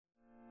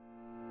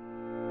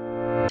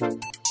How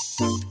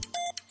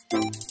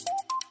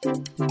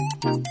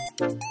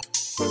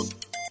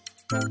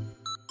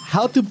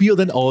to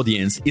Build an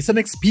Audience is an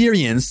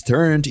experience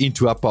turned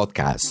into a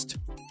podcast.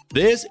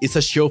 This is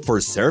a show for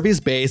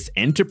service-based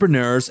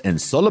entrepreneurs and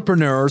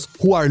solopreneurs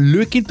who are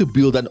looking to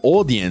build an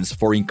audience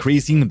for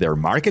increasing their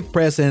market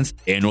presence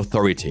and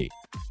authority.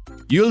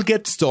 You'll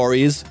get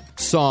stories,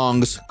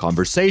 songs,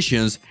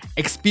 conversations,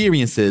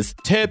 experiences,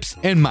 tips,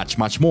 and much,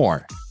 much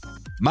more.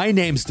 My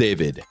name's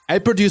David. I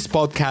produce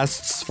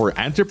podcasts for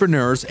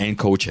entrepreneurs and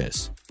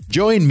coaches.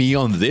 Join me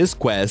on this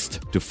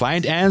quest to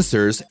find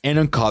answers and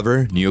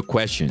uncover new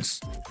questions.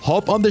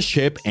 Hop on the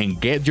ship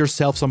and get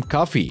yourself some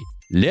coffee.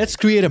 Let's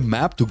create a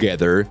map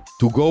together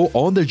to go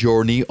on the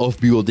journey of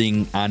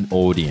building an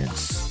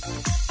audience.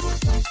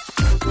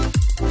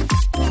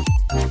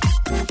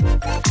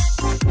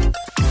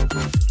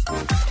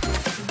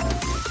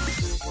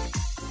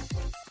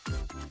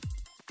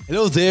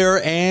 Hello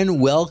there,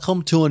 and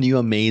welcome to a new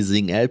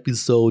amazing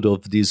episode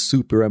of this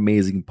super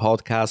amazing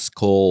podcast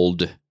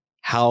called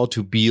How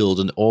to Build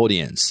an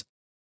Audience.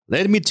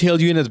 Let me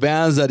tell you in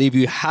advance that if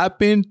you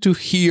happen to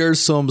hear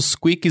some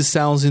squeaky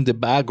sounds in the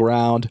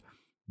background,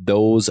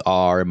 those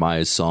are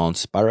my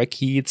son's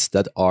parakeets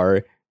that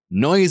are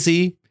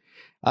noisy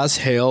as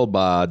hell,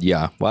 but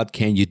yeah, what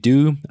can you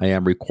do? I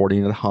am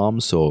recording at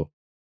home, so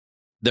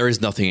there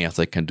is nothing else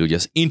I can do.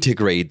 Just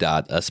integrate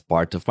that as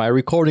part of my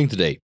recording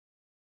today.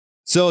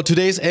 So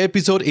today's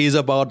episode is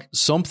about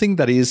something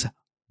that is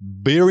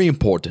very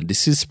important.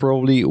 This is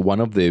probably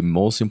one of the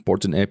most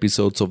important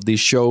episodes of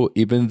this show,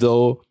 even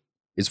though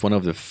it's one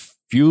of the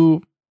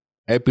few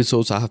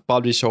episodes I have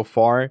published so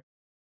far,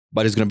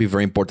 but it's going to be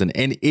very important.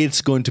 And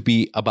it's going to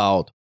be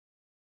about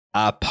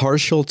a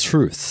partial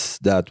truth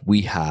that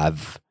we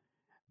have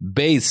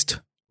based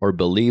our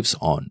beliefs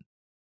on.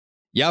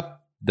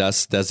 Yep,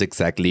 that's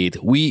exactly it.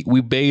 We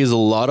base a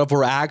lot of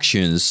our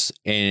actions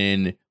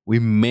and we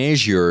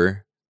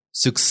measure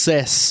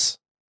success.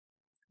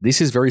 This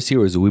is very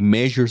serious. We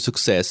measure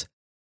success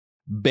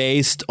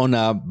based on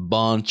a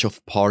bunch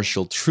of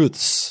partial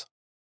truths.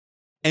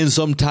 And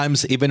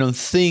sometimes even on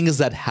things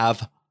that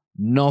have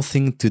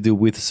nothing to do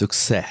with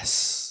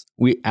success.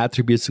 We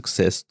attribute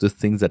success to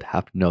things that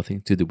have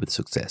nothing to do with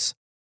success.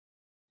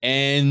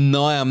 And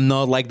no, I'm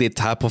not like the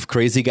type of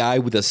crazy guy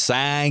with a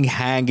sign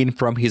hanging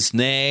from his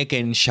neck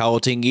and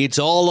shouting, "It's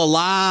all a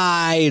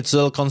lie, it's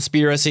a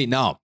conspiracy."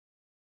 No.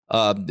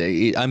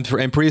 I'm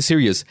pretty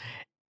serious.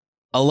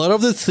 A lot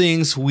of the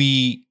things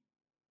we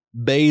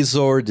base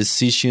our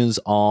decisions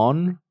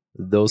on,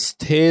 those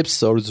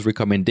tips, those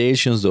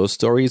recommendations, those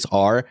stories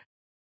are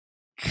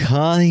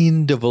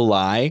kind of a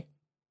lie.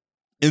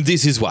 And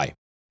this is why.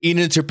 In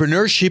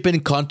entrepreneurship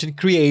and content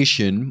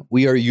creation,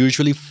 we are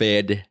usually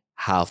fed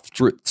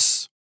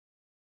half-truths,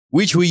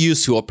 which we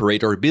use to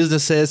operate our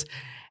businesses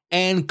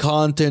and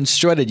content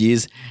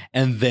strategies.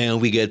 And then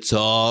we get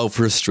so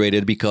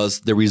frustrated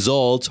because the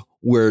results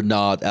were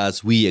not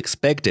as we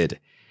expected,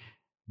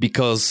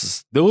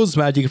 because those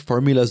magic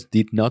formulas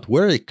did not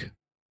work.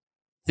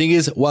 Thing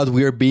is, what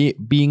we're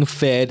being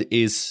fed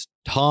is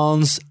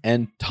tons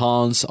and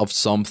tons of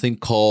something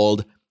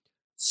called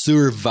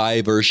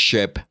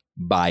survivorship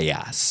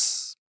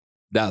bias.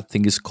 That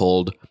thing is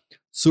called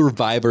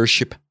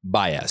survivorship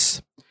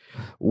bias.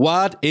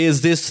 What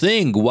is this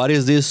thing? What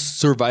is this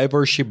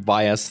survivorship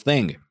bias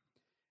thing?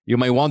 You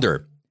might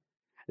wonder.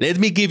 Let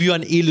me give you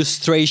an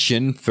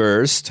illustration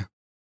first,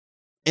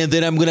 and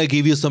then I'm going to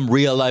give you some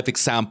real-life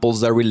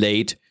examples that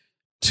relate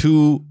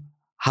to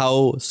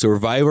how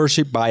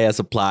survivorship bias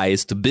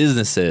applies to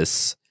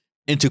businesses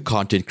and to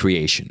content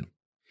creation.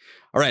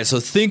 All right, so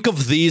think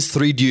of these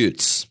three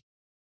dudes.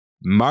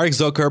 Mark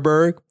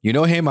Zuckerberg, you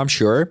know him, I'm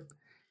sure.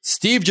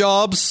 Steve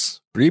Jobs,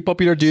 pretty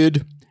popular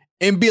dude.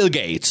 And Bill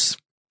Gates.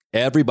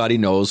 Everybody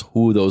knows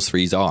who those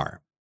three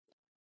are.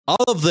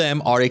 All of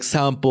them are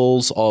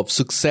examples of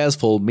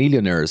successful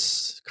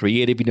millionaires,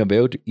 creative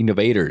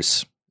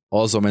innovators,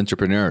 awesome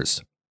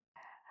entrepreneurs.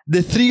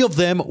 The three of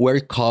them were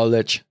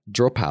college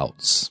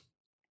dropouts.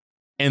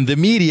 And the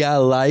media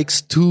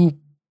likes to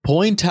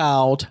point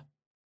out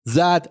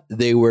that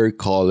they were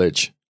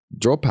college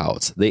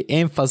dropouts. They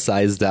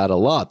emphasize that a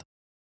lot.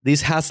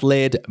 This has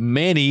led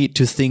many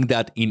to think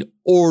that in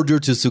order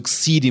to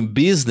succeed in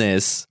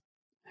business,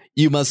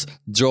 you must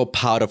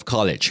drop out of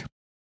college.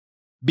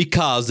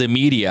 Because the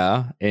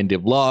media and the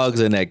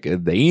blogs and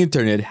the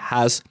internet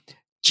has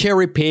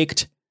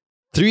cherry-picked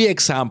three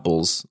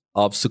examples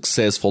of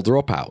successful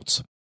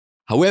dropouts.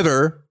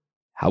 However,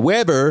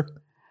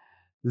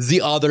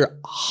 the other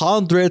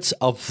hundreds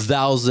of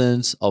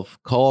thousands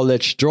of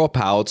college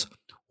dropouts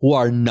who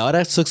are not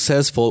as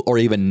successful or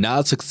even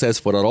not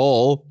successful at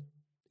all,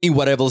 in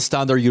whatever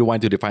standard you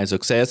want to define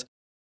success,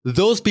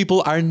 those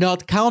people are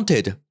not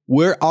counted.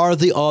 Where are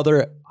the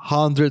other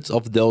hundreds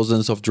of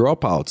thousands of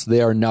dropouts?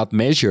 They are not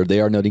measured.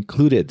 They are not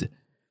included.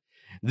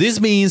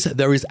 This means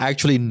there is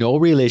actually no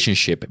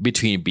relationship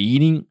between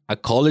being a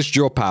college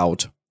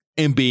dropout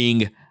and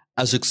being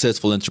a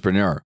successful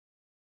entrepreneur.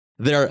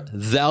 There are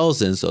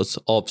thousands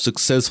of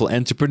successful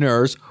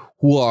entrepreneurs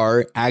who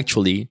are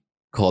actually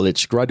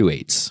college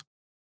graduates.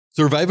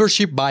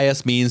 Survivorship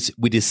bias means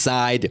we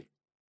decide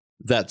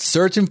that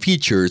certain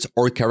features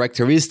or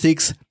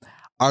characteristics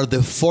are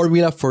the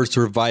formula for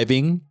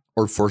surviving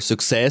or for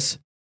success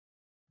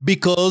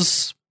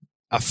because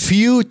a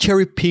few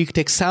cherry-picked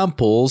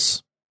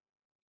examples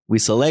we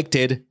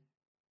selected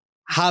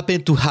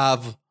happen to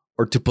have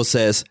or to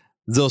possess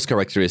those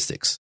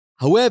characteristics.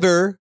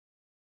 However,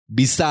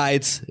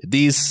 besides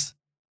this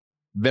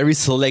very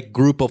select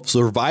group of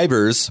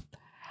survivors,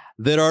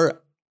 there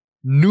are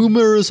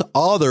numerous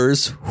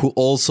others who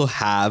also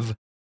have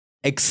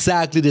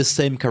exactly the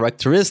same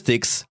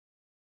characteristics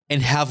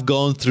and have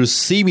gone through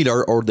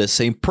similar or the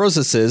same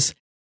processes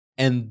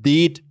and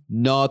did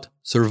not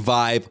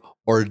survive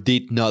or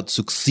did not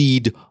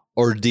succeed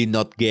or did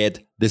not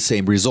get the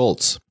same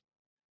results.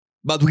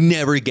 But we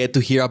never get to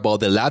hear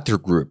about the latter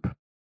group.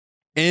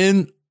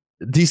 And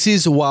this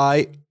is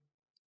why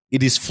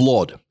it is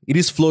flawed. It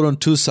is flawed on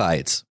two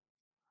sides.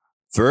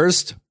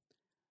 First,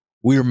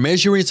 we're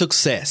measuring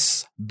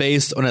success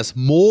based on a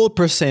small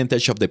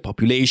percentage of the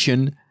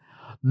population,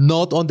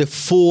 not on the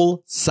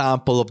full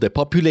sample of the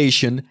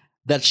population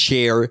that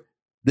share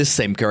the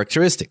same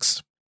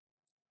characteristics.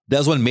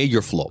 That's one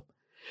major flaw.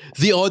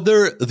 The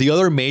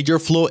other major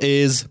flaw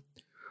is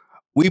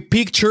we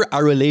picture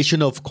a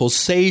relation of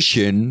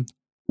causation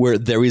where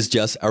there is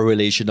just a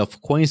relation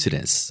of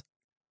coincidence.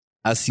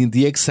 As in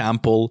the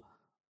example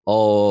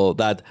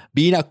that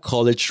being a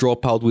college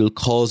dropout will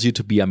cause you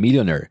to be a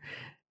millionaire.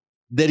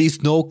 There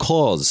is no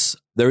cause.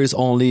 There is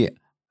only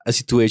a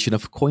situation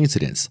of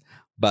coincidence.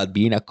 But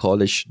being a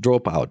college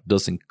dropout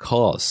doesn't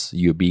cause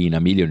you being a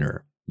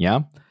millionaire.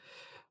 Yeah?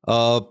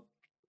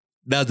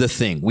 That's the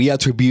thing. We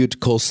attribute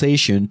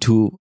causation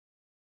to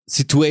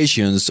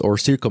situations or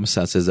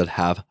circumstances that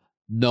have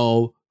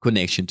no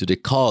connection to the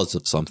cause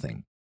of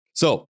something.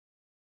 So,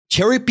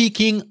 cherry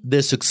picking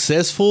the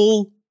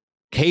successful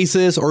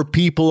cases or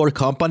people or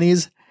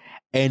companies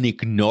and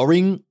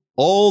ignoring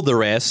all the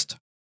rest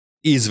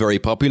is very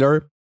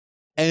popular.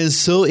 And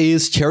so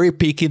is cherry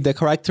picking the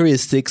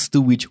characteristics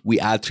to which we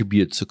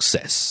attribute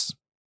success.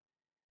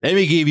 Let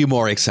me give you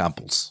more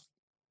examples.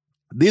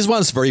 This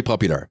one's very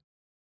popular.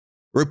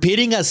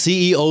 Repeating a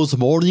CEO's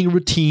morning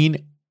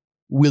routine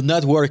will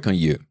not work on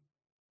you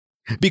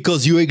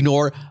because you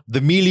ignore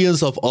the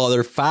millions of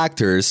other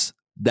factors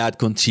that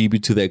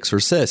contribute to the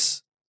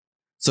success,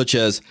 such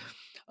as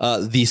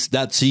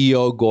that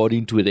CEO got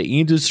into the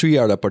industry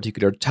at a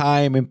particular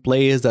time and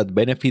place that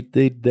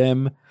benefited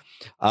them.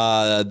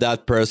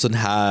 That person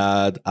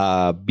had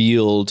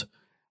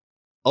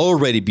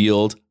already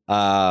built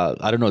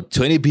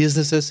 20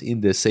 businesses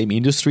in the same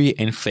industry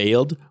and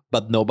failed,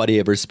 but nobody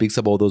ever speaks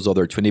about those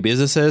other 20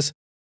 businesses.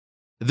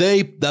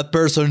 That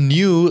person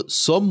knew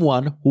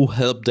someone who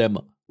helped them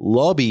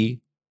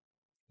lobby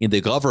in the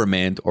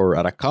government or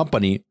at a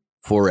company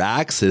for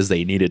access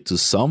they needed to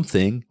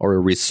something or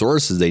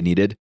resources they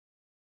needed,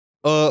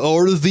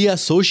 or they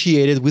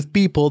associated with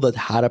people that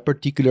had a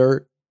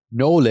particular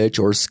knowledge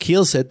or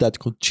skill set that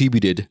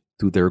contributed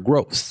to their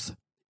growth.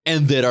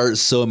 And there are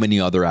so many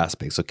other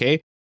aspects,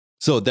 okay?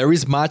 So there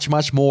is much,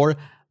 much more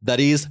that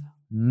is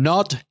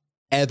not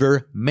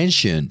ever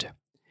mentioned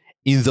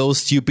in those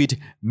stupid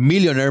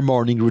millionaire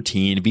morning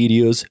routine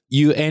videos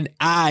you and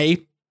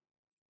I,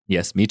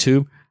 yes, me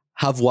too,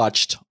 have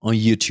watched on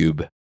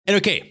YouTube. And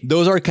okay,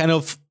 those are kind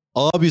of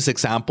obvious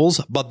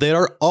examples, but there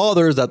are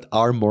others that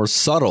are more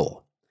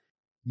subtle.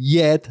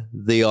 Yet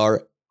they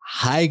are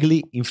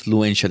highly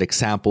influential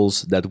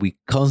examples that we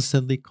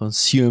constantly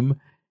consume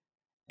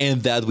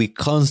and that we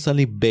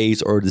constantly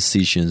base our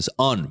decisions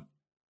on.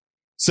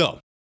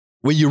 So,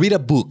 when you read a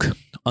book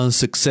on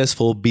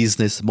successful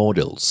business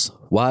models,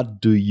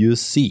 what do you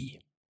see?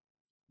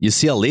 You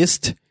see a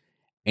list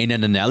and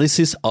an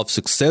analysis of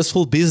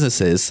successful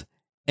businesses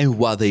and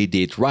what they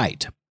did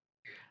right.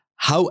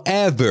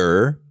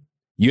 However,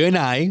 you and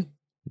I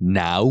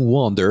now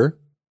wonder,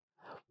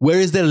 where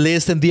is the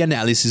list and the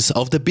analysis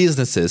of the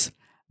businesses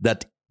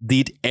that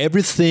did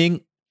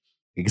everything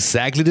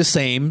exactly the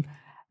same,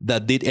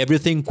 that did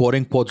everything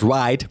quote-unquote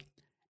right,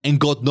 and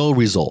got no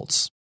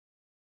results?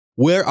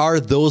 Where are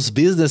those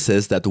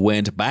businesses that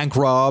went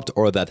bankrupt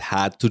or that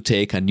had to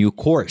take a new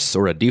course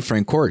or a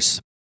different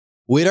course?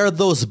 Where are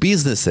those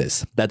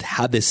businesses that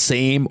had the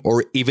same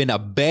or even a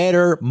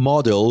better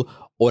model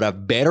or a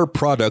better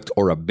product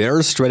or a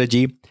better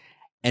strategy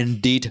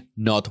and did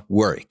not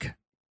work?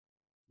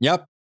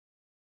 Yep.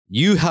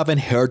 You haven't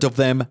heard of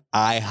them.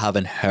 I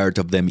haven't heard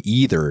of them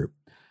either.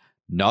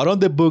 Not on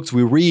the books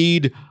we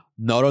read,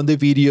 not on the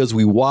videos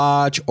we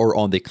watch, or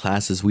on the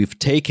classes we've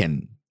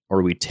taken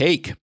or we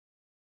take.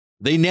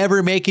 They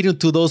never make it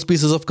into those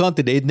pieces of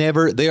content.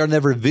 They are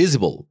never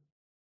visible.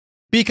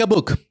 Pick a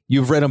book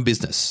you've read on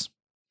business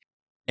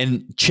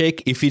and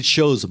check if it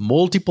shows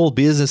multiple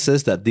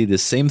businesses that did the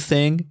same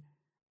thing,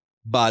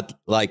 but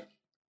like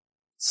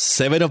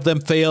 7 of them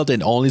failed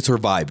and only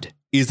survived.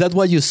 Is that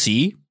what you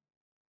see?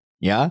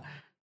 Yeah.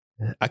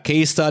 A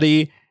case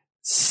study,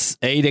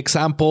 8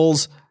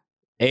 examples,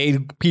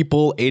 8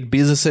 people, 8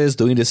 businesses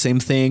doing the same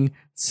thing,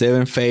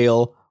 7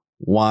 fail,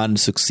 1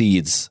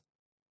 succeeds.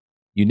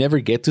 You never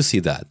get to see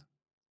that.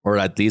 Or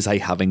at least I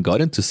haven't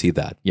gotten to see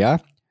that. Yeah?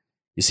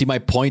 You see my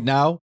point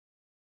now?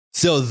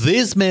 So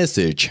this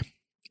message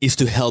is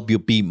to help you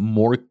be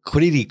more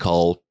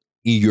critical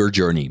in your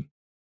journey,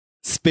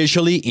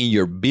 especially in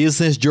your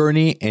business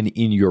journey and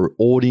in your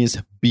audience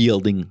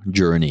building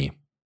journey.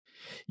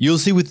 You'll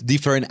see with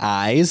different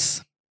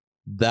eyes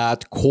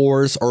that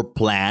course or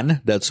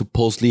plan that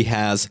supposedly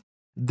has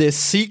the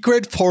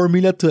secret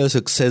formula to a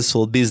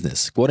successful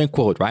business, quote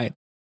unquote, right?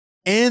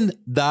 And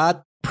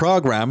that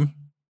program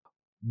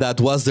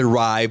that was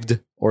derived,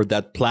 or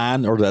that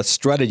plan or that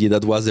strategy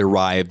that was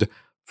derived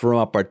from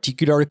a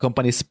particular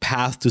company's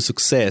path to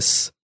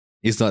success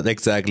is not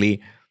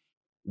exactly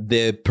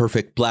the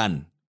perfect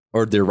plan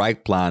or the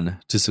right plan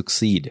to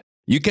succeed.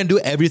 You can do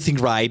everything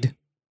right.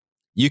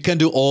 You can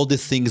do all the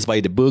things by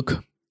the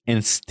book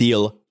and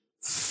still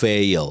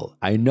fail.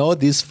 I know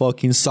this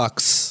fucking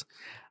sucks,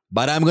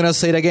 but I'm going to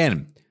say it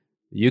again.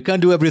 You can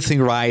do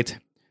everything right.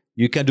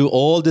 You can do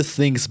all the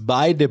things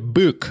by the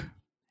book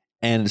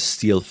and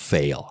still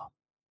fail.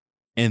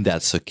 And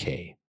that's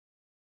okay.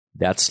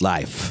 That's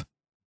life.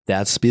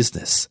 That's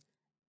business.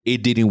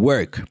 It didn't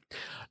work.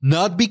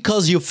 Not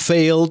because you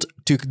failed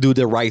to do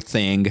the right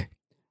thing,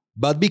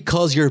 but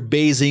because you're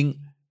basing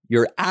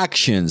your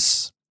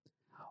actions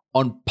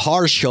on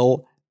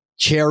partial,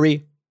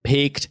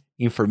 cherry-picked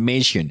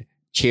information,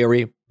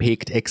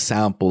 cherry-picked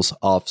examples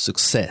of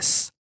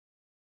success.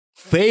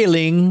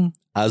 Failing,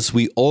 as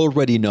we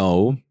already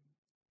know,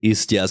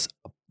 is just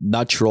a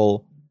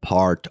natural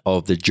part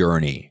of the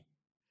journey.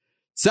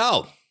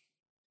 So,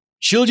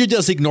 should you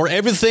just ignore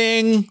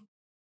everything?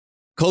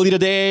 Call it a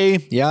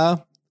day? Yeah?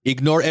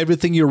 Ignore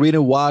everything you read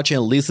and watch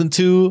and listen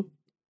to?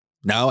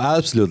 No,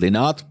 absolutely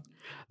not.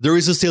 There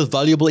is still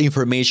valuable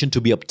information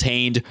to be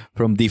obtained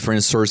from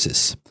different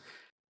sources.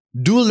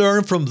 Do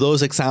learn from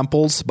those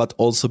examples, but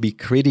also be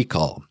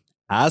critical.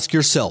 Ask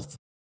yourself,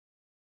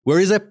 where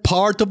is a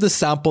part of the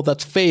sample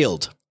that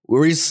failed?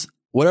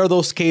 What are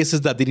those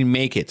cases that didn't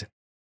make it?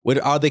 What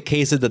are the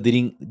cases that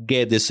didn't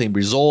get the same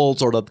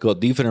results or that got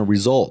different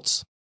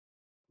results?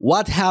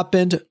 What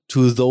happened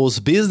to those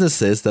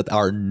businesses that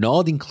are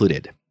not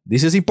included?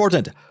 This is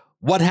important.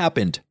 What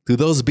happened to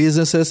those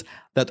businesses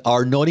that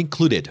are not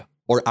included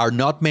or are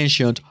not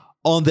mentioned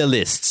on the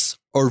lists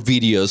or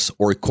videos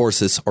or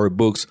courses or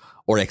books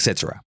or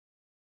etc.?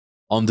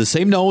 On the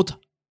same note,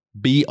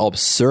 be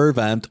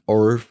observant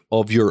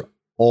of your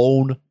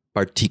own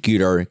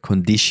particular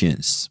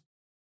conditions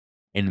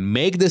and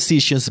make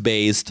decisions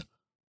based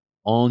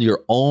on your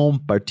own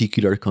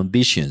particular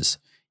conditions.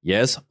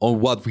 Yes,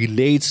 on what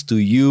relates to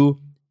you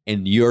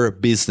and your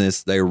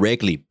business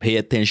directly. Pay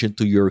attention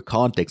to your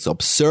context.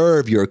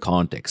 Observe your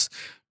context.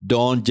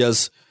 Don't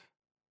just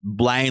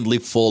blindly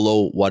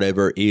follow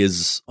whatever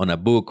is on a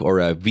book or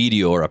a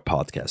video or a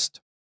podcast.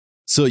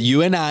 So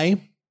you and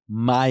I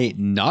might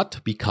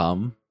not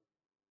become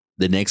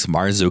the next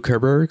Mark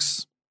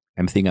Zuckerbergs.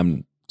 I think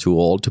I'm too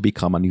old to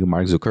become a new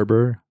Mark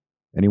Zuckerberg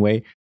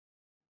anyway.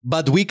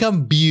 But we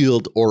can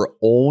build our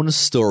own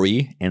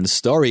story and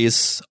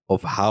stories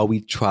of how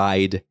we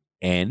tried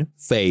and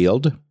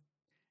failed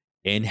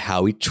and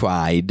how we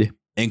tried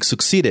and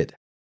succeeded.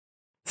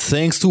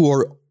 Thanks to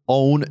our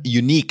own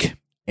unique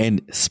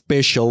and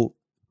special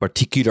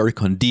particular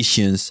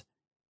conditions,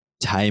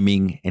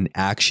 timing, and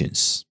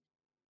actions.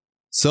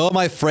 So,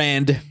 my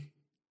friend,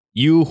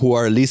 you who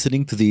are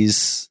listening to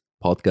this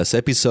podcast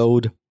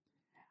episode,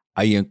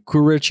 I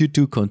encourage you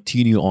to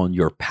continue on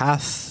your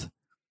path.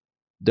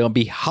 Don't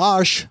be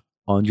harsh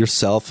on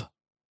yourself.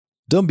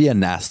 Don't be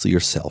an ass to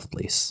yourself,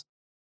 please.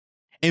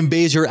 And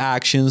base your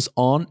actions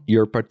on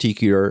your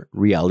particular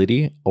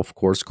reality, of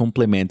course,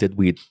 complemented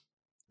with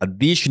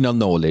additional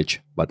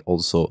knowledge, but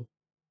also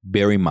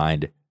bear in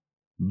mind,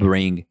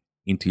 bring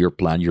into your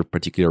plan your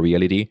particular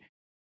reality.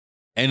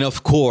 And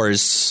of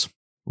course,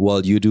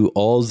 while you do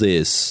all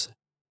this,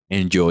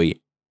 enjoy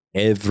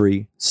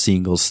every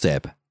single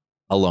step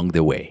along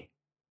the way.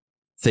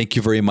 Thank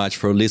you very much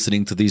for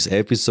listening to this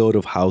episode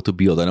of How to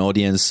Build an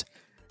Audience.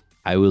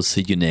 I will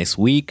see you next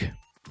week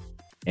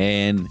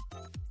and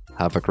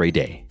have a great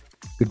day.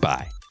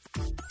 Goodbye.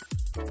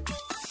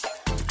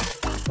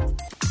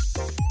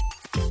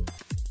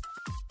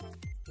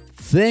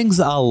 Thanks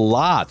a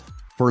lot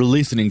for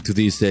listening to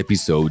this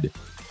episode.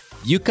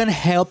 You can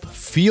help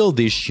fuel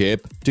this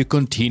ship to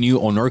continue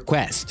on our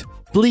quest.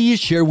 Please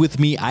share with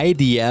me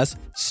ideas,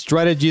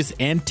 strategies,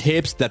 and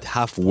tips that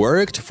have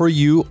worked for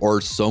you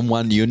or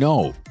someone you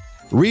know.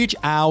 Reach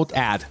out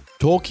at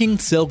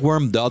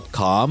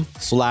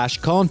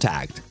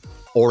talkingsilkworm.com/contact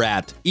or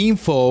at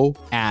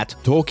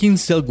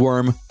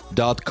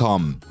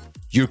info@talkingsilkworm.com.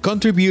 Your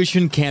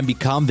contribution can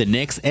become the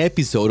next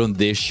episode on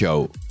this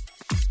show.